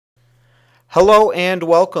Hello and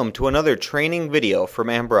welcome to another training video from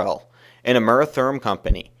Ambrell, an Ameritherm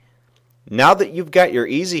company. Now that you've got your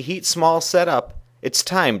EASYHEAT Small set up, it's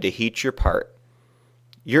time to heat your part.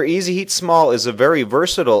 Your EASYHEAT Small is a very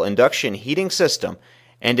versatile induction heating system,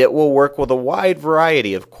 and it will work with a wide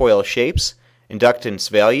variety of coil shapes, inductance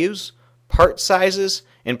values, part sizes,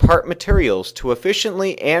 and part materials to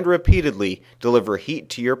efficiently and repeatedly deliver heat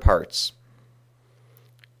to your parts.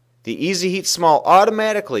 The EASYHEAT Small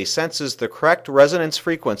automatically senses the correct resonance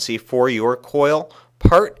frequency for your coil,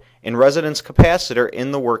 part, and resonance capacitor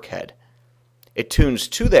in the workhead. It tunes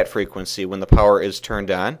to that frequency when the power is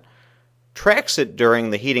turned on, tracks it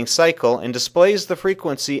during the heating cycle, and displays the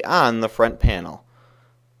frequency on the front panel.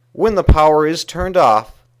 When the power is turned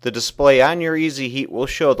off, the display on your EASYHEAT will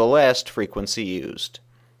show the last frequency used.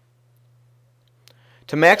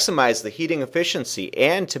 To maximize the heating efficiency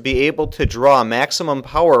and to be able to draw maximum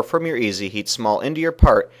power from your EASYHEAT Small into your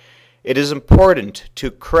part, it is important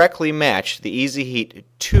to correctly match the EASYHEAT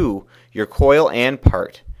to your coil and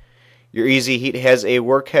part. Your EASYHEAT has a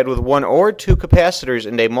workhead with one or two capacitors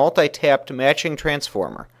and a multi-tapped matching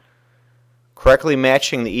transformer. Correctly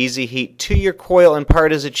matching the EASYHEAT to your coil and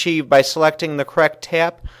part is achieved by selecting the correct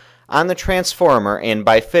tap on the transformer and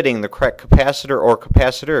by fitting the correct capacitor or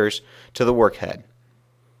capacitors to the workhead.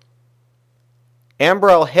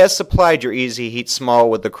 Ambrell has supplied your EASYHEAT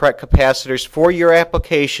Small with the correct capacitors for your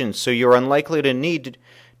application, so you're unlikely to need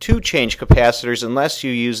to change capacitors unless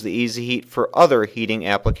you use the EASYHEAT for other heating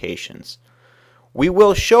applications. We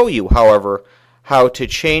will show you, however, how to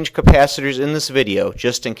change capacitors in this video,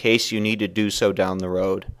 just in case you need to do so down the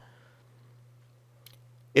road.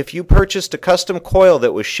 If you purchased a custom coil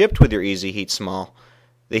that was shipped with your EASYHEAT Small,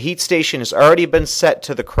 the heat station has already been set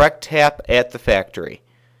to the correct tap at the factory.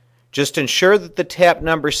 Just ensure that the tap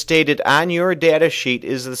number stated on your data sheet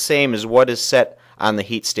is the same as what is set on the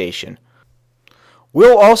heat station.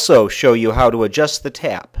 We'll also show you how to adjust the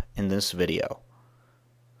tap in this video.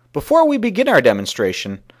 Before we begin our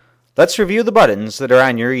demonstration, let's review the buttons that are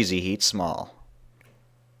on your EASYHEAT Small.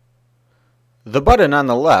 The button on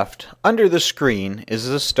the left under the screen is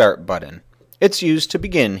the Start button. It's used to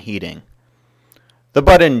begin heating. The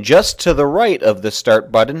button just to the right of the Start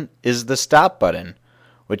button is the Stop button,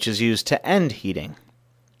 which is used to end heating.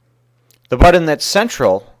 The button that's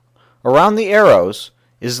central around the arrows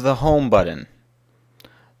is the Home button.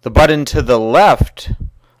 The button to the left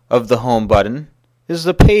of the Home button is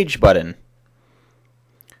the Page button.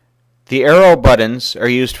 The arrow buttons are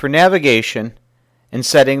used for navigation and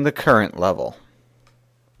setting the current level.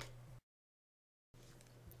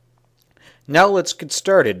 Now let's get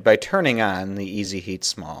started by turning on the EASYHEAT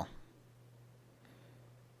Small.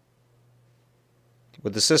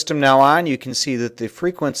 With the system now on, you can see that the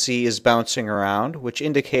frequency is bouncing around, which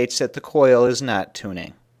indicates that the coil is not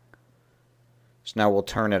tuning. So now we'll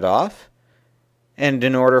turn it off, and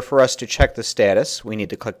in order for us to check the status, we need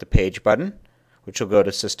to click the Page button, which will go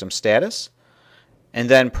to System Status, and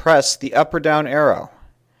then press the up or down arrow.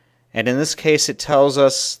 And in this case, it tells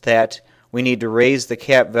us that we need to raise the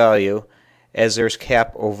cap value as there's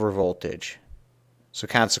cap over voltage. So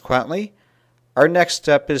consequently, our next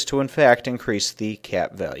step is to in fact increase the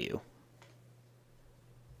cap value.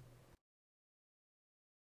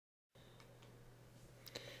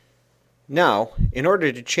 Now, in order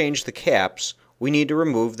to change the caps, we need to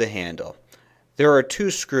remove the handle. There are two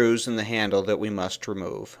screws in the handle that we must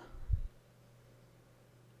remove.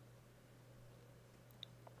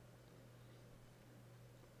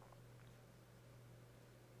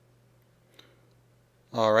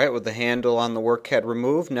 Alright, with the handle on the workhead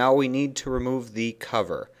removed, now we need to remove the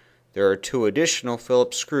cover. There are two additional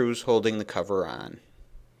Phillips screws holding the cover on.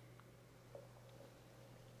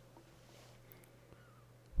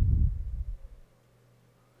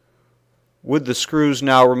 With the screws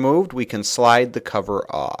now removed, we can slide the cover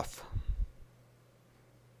off.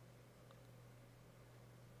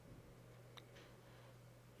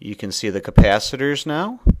 You can see the capacitors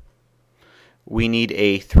now. We need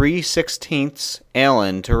a 3/16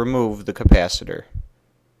 Allen to remove the capacitor.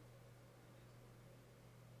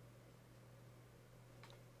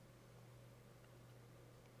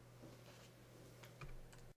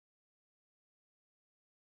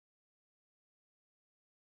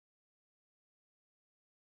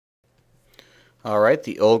 Alright,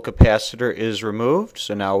 the old capacitor is removed,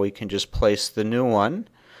 so now we can just place the new one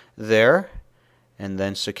there and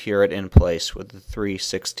then secure it in place with the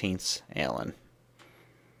 3/16 Allen.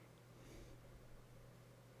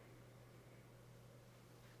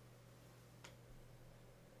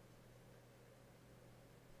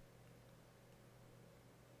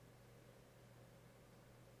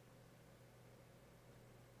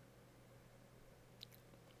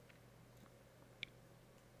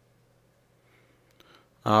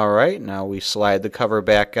 Alright, now we slide the cover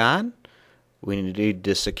back on. We need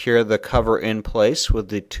to secure the cover in place with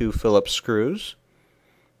the 2 Phillips screws.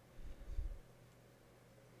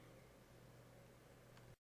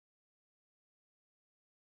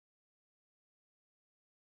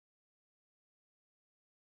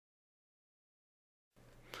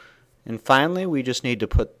 And finally, we just need to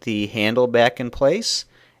put the handle back in place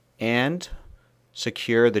and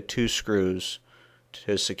secure the 2 screws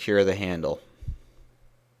to secure the handle.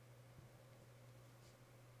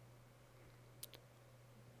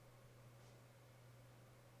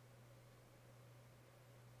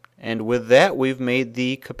 And with that, we've made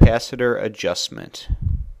the capacitor adjustment.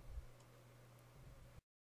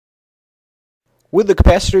 With the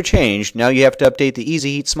capacitor changed, now you have to update the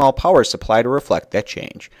EASYHEAT Small power supply to reflect that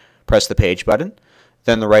change. Press the page button,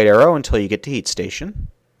 then the right arrow until you get to heat station.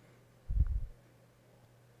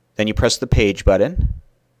 Then you press the page button.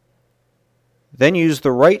 Then use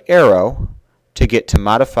the right arrow to get to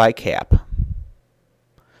modify cap.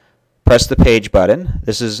 Press the page button.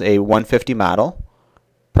 This is a 150 model.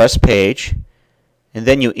 Press page, and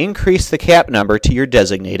then you increase the cap number to your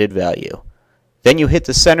designated value. Then you hit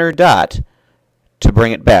the center dot to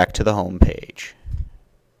bring it back to the home page.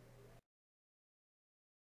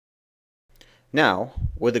 Now,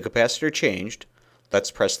 with the capacitor changed,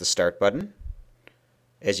 let's press the start button.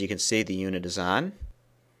 As you can see, the unit is on,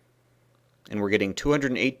 and we're getting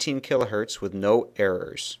 218 kilohertz with no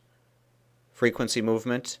errors. Frequency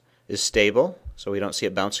movement is stable, so we don't see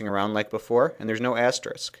it bouncing around like before, and there's no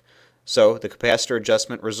asterisk. So the capacitor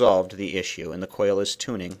adjustment resolved the issue, and the coil is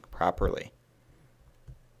tuning properly.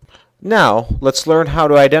 Now, let's learn how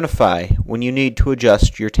to identify when you need to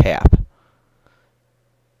adjust your tap.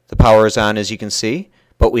 The power is on, as you can see,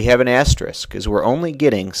 but we have an asterisk as we're only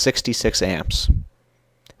getting 66 amps.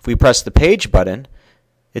 If we press the page button,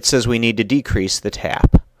 it says we need to decrease the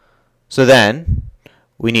tap. So then,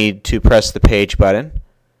 we need to press the page button,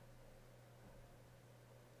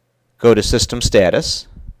 go to System Status,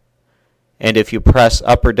 and if you press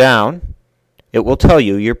up or down, it will tell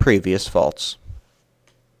you your previous faults.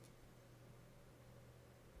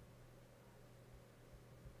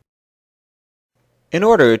 In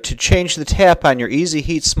order to change the tap on your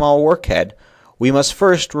EASYHEAT Small workhead, we must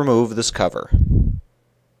first remove this cover.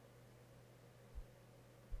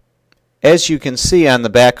 As you can see on the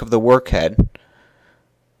back of the workhead,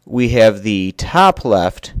 we have the top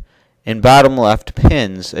left and bottom left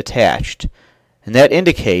pins attached, and that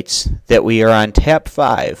indicates that we are on tap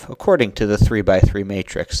 5 according to the 3x3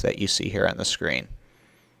 matrix that you see here on the screen.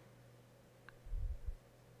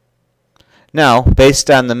 Now,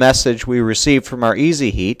 based on the message we received from our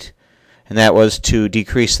EASYHEAT, and that was to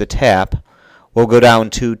decrease the tap, we'll go down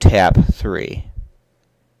to tap 3.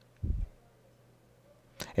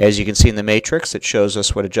 As you can see in the matrix, it shows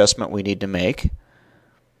us what adjustment we need to make.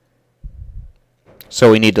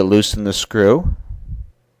 So we need to loosen the screw.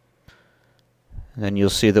 And then you'll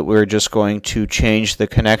see that we're just going to change the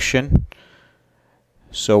connection.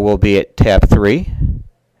 So we'll be at tap 3,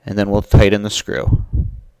 and then we'll tighten the screw.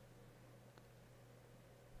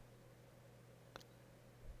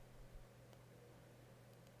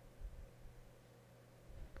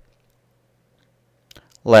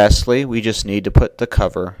 Lastly, we just need to put the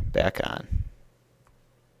cover back on.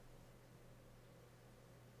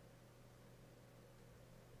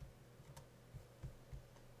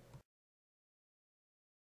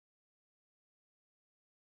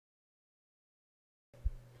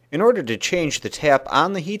 In order to change the tap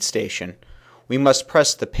on the heat station, we must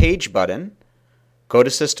press the page button, go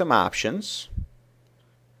to System Options,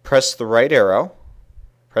 press the right arrow,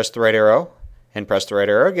 and press the right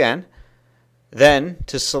arrow again. Then,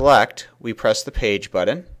 to select, we press the page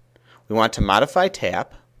button. We want to modify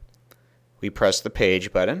tap. We press the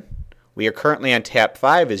page button. We are currently on tap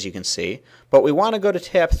 5, as you can see, but we want to go to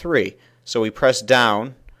tap 3. So we press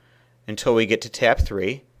down until we get to tap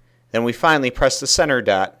 3. Then we finally press the center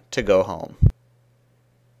dot to go home.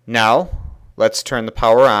 Now, let's turn the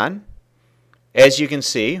power on. As you can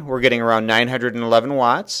see, we're getting around 911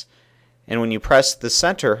 watts. And when you press the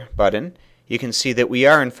center button, you can see that we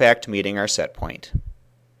are in fact meeting our set point.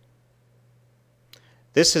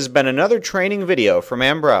 This has been another training video from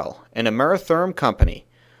Ambrell, an Ameritherm company.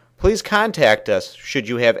 Please contact us should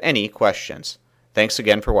you have any questions. Thanks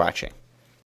again for watching.